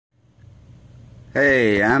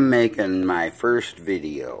Hey, I'm making my first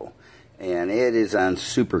video, and it is on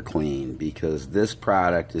Super Clean because this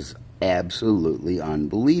product is absolutely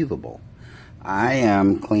unbelievable. I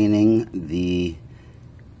am cleaning the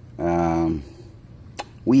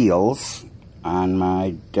wheels on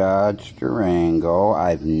my Dodge Durango.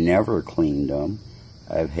 I've never cleaned them.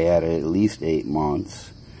 I've had at least 8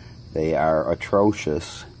 months. They are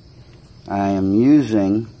atrocious. I am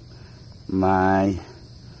using my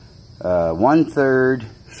 1/3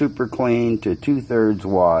 Super Clean to 2/3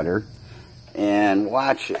 water, and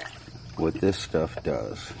watch it, what this stuff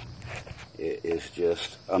does. It is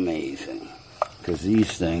just amazing, because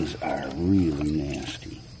these things are really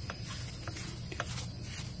nasty.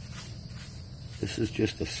 This is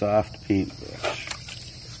just a soft paintbrush.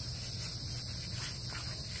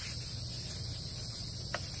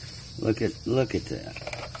 Look at that.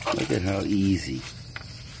 Look at how easy.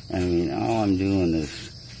 I mean, all I'm doing is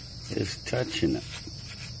touching it.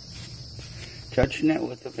 Touching it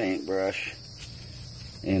with the paintbrush,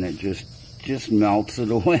 and it just melts it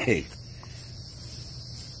away.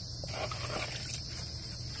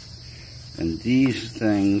 And these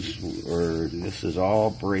things this is all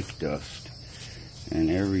brake dust, and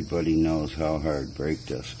everybody knows how hard brake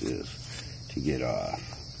dust is to get off.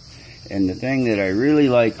 And the thing that I really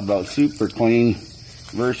like about Super Clean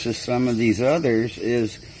versus some of these others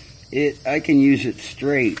is I can use it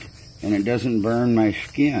straight and it doesn't burn my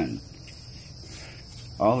skin.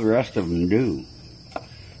 All the rest of them do.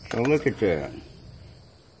 So look at that.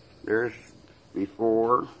 There's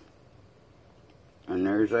before and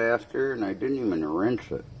there's after, and I didn't even rinse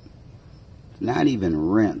it. It's not even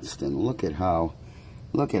rinsed, and look at how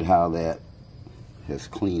that has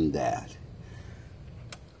cleaned that.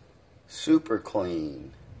 Super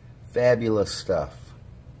Clean. Fabulous stuff.